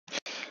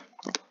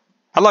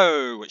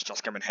Hello, it's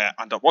Just Gaming here,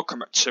 and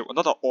welcome to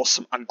another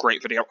awesome and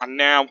great video. And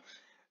now,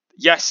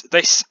 yes,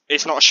 this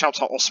is not a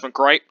shout out awesome and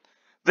great.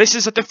 This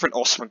is a different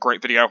awesome and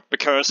great video,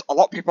 because a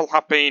lot of people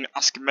have been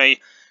asking me,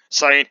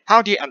 saying,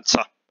 how do you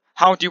enter?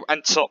 How do you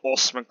enter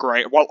awesome and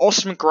great? Well,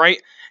 awesome and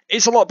great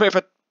is a little bit of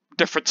a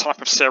different type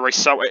of series,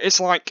 so it is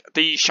like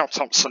the shout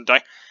out Sunday.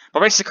 But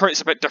basically,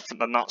 it's a bit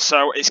different than that.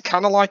 So it's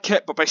kind of like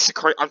it, but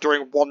basically, I'm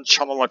doing one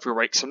channel every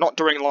week. So I'm not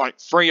doing like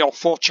 3 or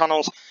 4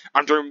 channels.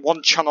 I'm doing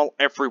one channel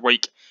every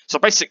week. So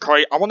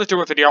basically, I want to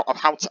do a video of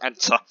how to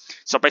enter.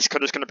 So basically,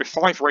 there's going to be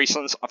 5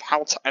 reasons of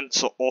how to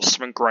enter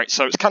awesome and great.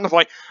 So it's kind of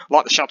like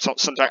the shout out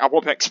Sunday. I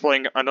will be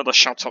explaining another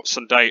shout out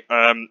Sunday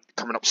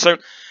coming up soon.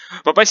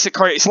 But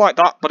basically, it's like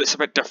that, but it's a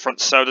bit different.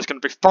 So there's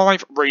going to be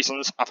 5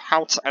 reasons of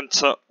how to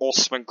enter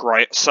awesome and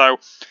great. So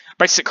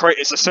basically,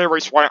 it's a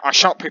series where I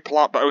shout people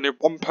out, but only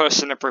one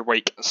person every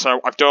week. So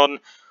I've done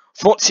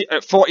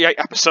 48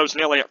 episodes,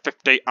 nearly at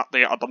 50 at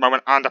the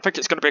moment, and I think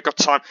it's going to be a good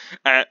time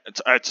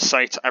to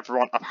say to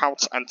everyone of how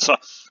to enter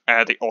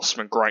the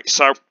awesome and great.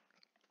 So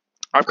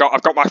I've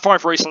got my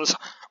 5 reasons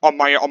on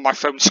my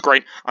phone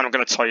screen, and I'm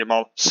going to tell you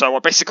more. So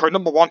basically,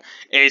 number 1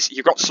 is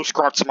you've got to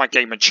subscribe to my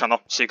gaming channel.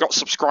 So you've got to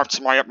subscribe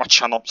to my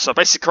channel. So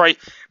basically,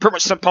 pretty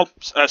much simple.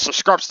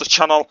 Subscribe to the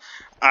channel,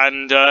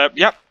 and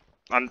yep.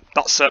 And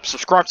that's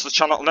subscribe to the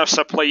channel, and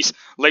also please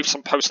leave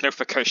some post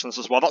notifications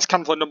as well. That's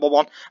kind of like number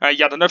 1.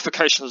 Yeah, the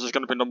notifications is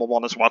going to be number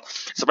 1 as well.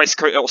 So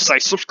basically, it'll say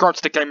subscribe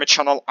to the gaming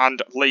channel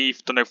and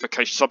leave the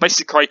notification. So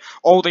basically,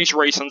 all these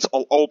reasons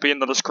will all be in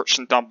the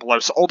description down below.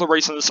 So all the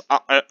reasons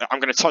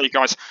I'm going to tell you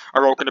guys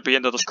are all going to be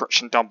in the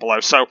description down below.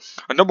 So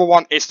number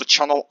 1 is the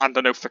channel and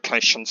the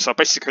notification. So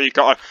basically,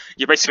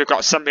 you basically got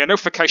to send me a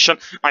notification,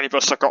 and you've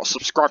also got to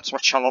subscribe to my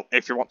channel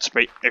if you want to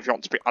be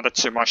added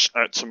to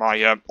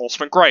my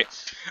awesome and great.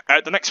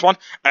 The next one,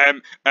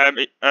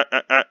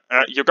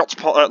 you've got to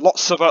put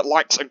lots of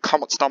likes and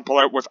comments down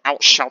below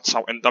without shout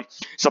out in them.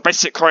 So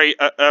basically,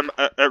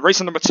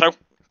 reason number 2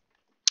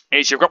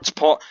 is you've got to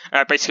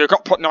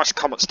put nice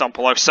comments down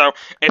below. So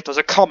if there's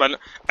a comment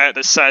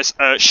that says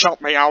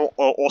shout me out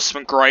or awesome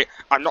and great,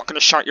 I'm not going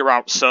to shout you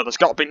out. So there's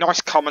got to be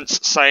nice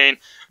comments saying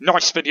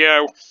nice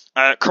video,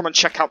 come and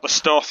check out the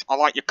stuff, I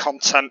like your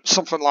content,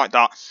 something like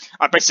that.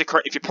 And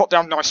basically, if you put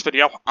down nice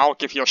video, I'll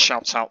give you a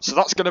shout out. So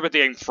that's going to be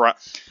the aim for it.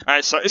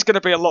 So it's going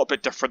to be a little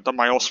bit different than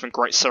my awesome and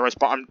great series,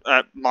 but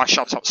my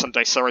shout out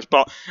Sunday series.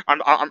 But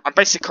I'm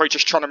basically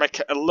just trying to make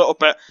it a little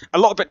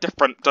bit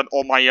different than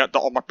all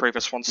my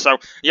previous ones. So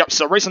yep.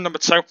 So reason number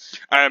 2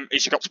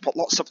 is you've got to put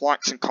lots of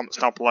likes and comments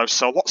down below.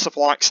 So lots of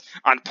likes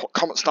and put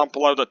comments down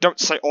below that don't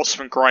say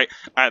awesome and great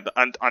and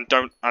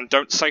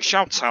don't say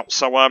shout out.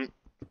 So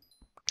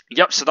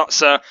yep, so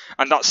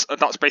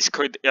that's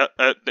basically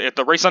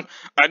the reason.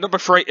 Number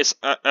 3 is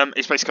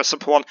basically a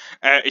simple one.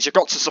 Is you've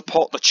got to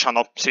support the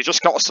channel. So you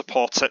just got to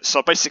support it.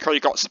 So basically, you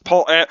got to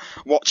support it.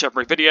 Watch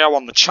every video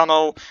on the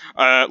channel.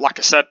 Like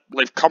I said,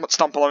 leave comments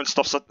down below and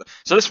stuff. So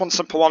this one's a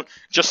simple one.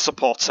 Just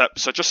support it.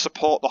 So just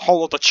support the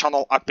whole of the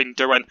channel I've been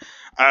doing.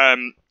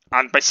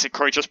 And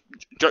basically,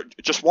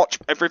 just watch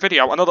every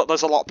video. I know that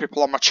there's a lot of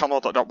people on my channel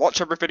that don't watch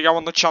every video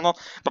on the channel,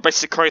 but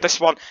basically this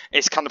one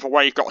is kind of a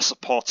way you've got to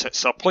support it.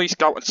 So please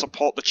go and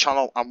support the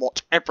channel and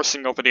watch every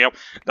single video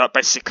that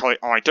basically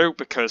I do,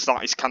 because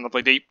that is kind of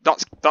like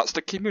that's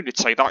the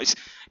community. That is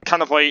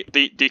kind of like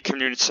the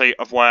community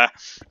of where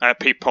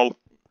people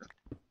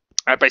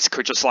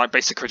basically just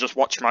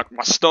watch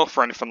my stuff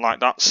or anything like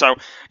that. So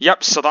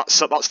yep, so that's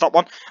that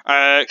one.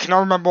 Can I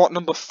remember what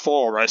number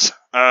 4 is?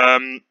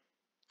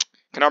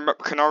 Can I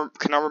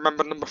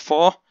remember number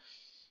 4?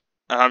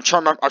 I'm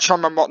trying to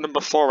remember what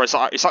number 4 is.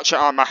 It's actually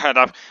out of my head.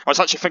 I was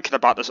actually thinking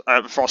about this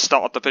before I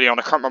started the video, and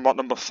I can't remember what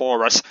number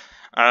 4 is.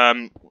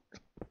 I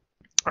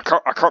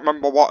can't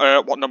remember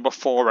what number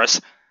 4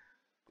 is.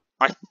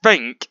 I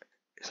think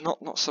it's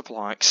not sub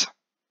likes.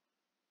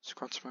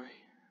 Subscribe to my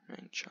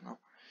main channel.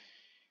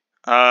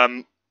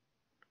 Oh,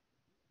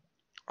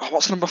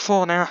 what's number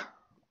 4 now?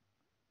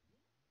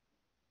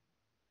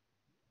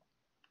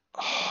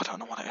 Oh, I don't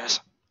know what it is.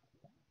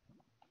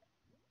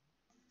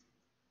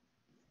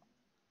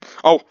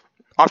 Oh,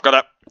 I've got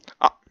it.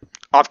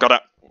 I've got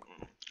it.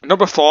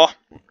 Number 4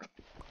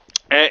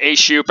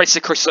 is you've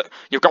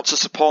got to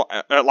support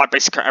like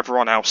basically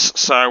everyone else.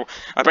 So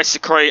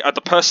basically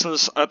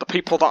the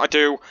people that I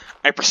do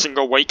every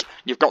single week,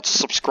 you've got to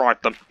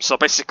subscribe them. So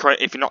basically,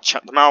 if you've not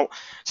checked them out,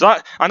 so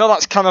that I know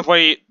that's kind of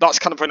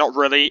not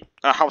really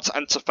how to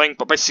enter thing,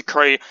 but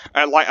basically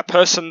like a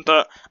person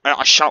that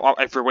I shout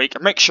out every week,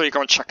 and make sure you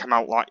go and check them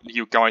out. Like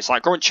you guys,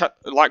 go and check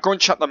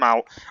them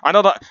out. I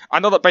know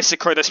that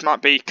basically this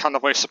might be kind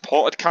of a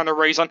supported kind of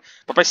reason,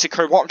 but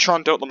basically what I'm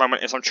trying to do at the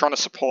moment is I'm trying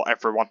to support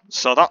everyone.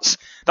 So that's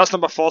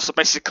number 4. So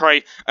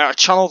basically, a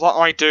channel that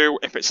I do,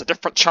 if it's a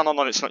different channel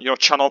and it's not your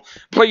channel,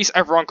 please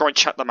everyone go and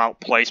check them out,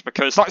 please,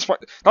 because that's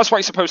what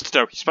you're supposed to do.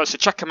 You're supposed to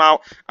check them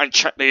out and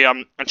check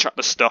the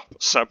stuff.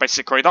 So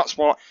basically, that's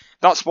what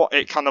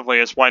it kind of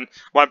is when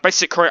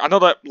basically I know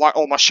that like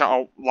all my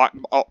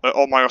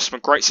all my awesome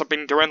and greats I've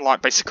been doing,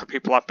 like basically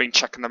people have been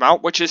checking them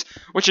out, which is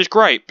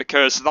great,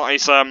 because that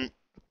is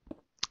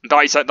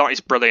That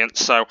is brilliant.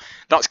 So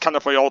that's kind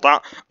of all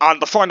that.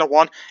 And the final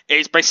one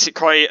is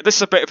basically, this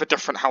is a bit of a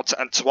different how to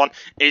enter one.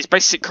 Is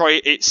basically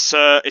it's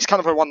kind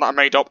of a one that I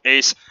made up.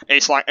 Is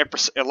like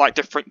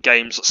different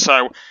games.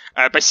 So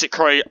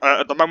basically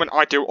at the moment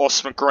I do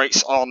awesome and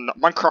greats on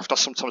Minecraft. I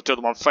sometimes do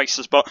them on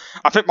Faces, but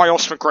I think my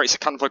awesome and greats are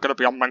kind of going to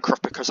be on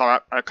Minecraft because I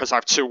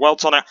have two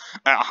worlds on it.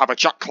 I have a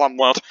Jack Clan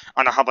world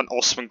and I have an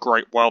awesome and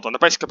great world, and they're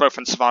basically both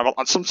in survival.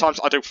 And sometimes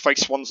I do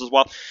face ones as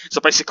well.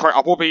 So basically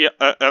I will be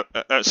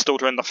still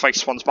doing the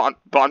face ones, but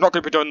I'm not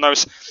going to be doing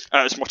those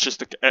as much as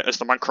the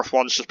Minecraft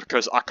ones, just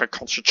because I can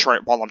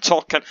concentrate while I'm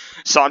talking.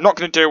 So I'm not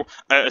going to do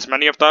as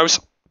many of those.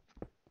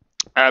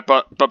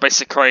 But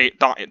basically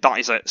that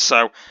is it.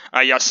 So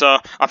yeah, so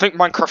I think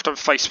Minecraft and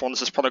face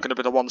ones is probably going to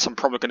be the ones I'm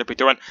probably going to be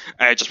doing,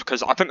 just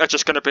because I think they're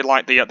just going to be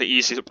like the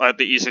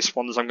easiest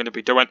ones I'm going to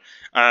be doing.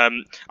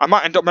 I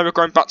might end up maybe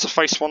going back to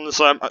face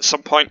ones at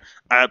some point,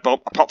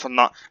 but apart from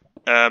that,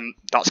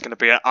 that's going to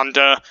be it. And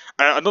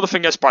another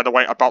thing is, by the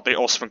way, about the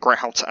awesome and great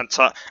how to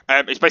enter,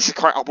 is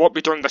basically I won't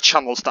be doing the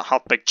channels that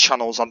have big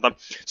channels on them.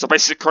 So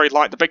basically,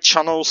 like the big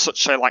channels,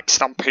 such as like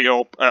Stampy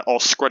or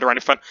Squid or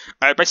anything,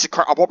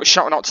 basically I won't be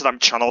shouting out to them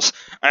channels.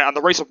 And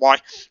the reason why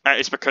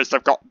is because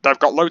they've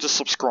got loads of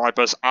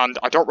subscribers, and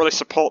I don't really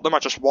support them. I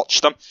just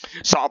watch them.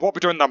 So I won't be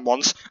doing them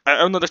ones.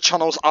 Only the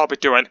channels I'll be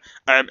doing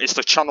is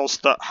the channels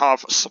that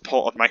have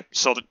supported me.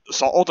 So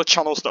all the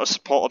channels that have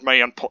supported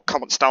me and put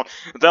comments down,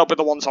 they'll be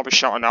the ones I'll be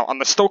shouting out. And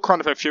there's still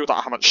kind of a few that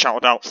I haven't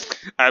shouted out,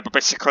 but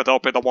basically they'll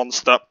be the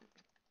ones that,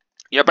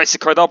 yeah,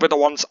 basically they'll be the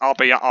ones I'll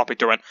be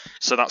doing.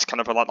 So that's kind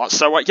of like that.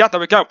 So yeah,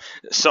 there we go.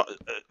 So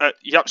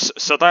yep.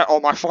 So there are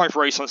my 5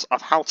 reasons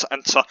of how to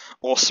enter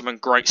awesome and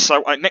great.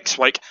 So next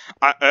week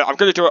I'm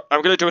gonna do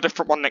a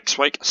different one next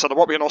week. So there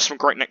won't be an awesome and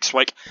great next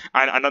week,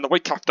 and then the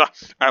week after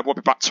we'll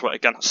be back to it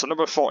again. So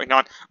number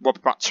 49, we'll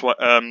be back to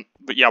it.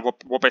 But yeah,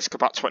 we'll basically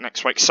back to it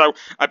next week. So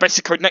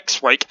basically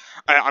next week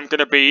I'm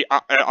gonna be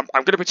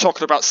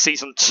talking about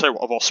season 2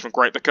 of Awesome and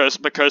Great, because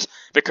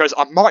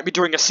I might be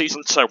doing a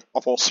season 2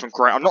 of Awesome and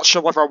Great. I'm not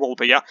sure whether I will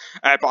be yet,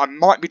 but I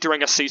might be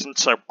doing a season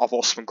 2 of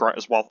Awesome and Great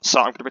as well. So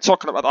I'm going to be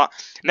talking about that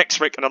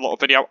next week in a little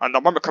video, and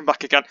then when we come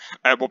back again,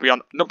 we'll be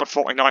on number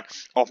 49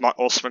 of my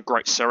Awesome and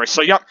Great series.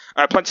 So yeah,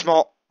 plenty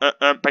more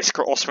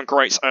basically awesome and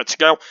greats to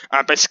go.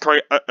 And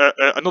basically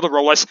another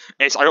rule is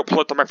I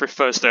upload them every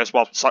Thursday as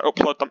well. So I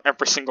upload them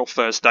every single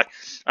Thursday.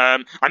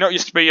 I know it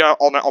used to be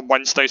on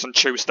Wednesdays and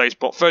Tuesdays,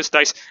 but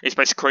Thursdays is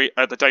basically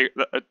the day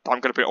that I'm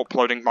going to be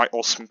uploading my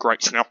awesome and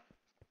greats now.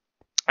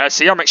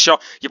 So yeah, make sure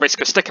you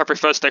basically stick every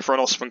Thursday for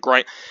an awesome and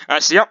great.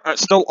 So yeah,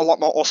 still a lot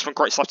more awesome and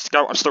greats left to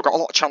go. I've still got a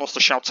lot of channels to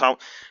shout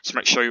out, so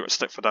make sure you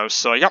stick for those.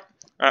 So yeah,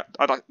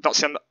 that's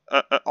the end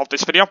of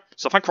this video.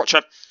 So thank you for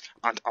watching,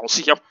 and I will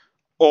see you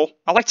all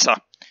later.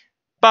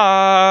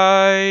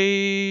 Bye!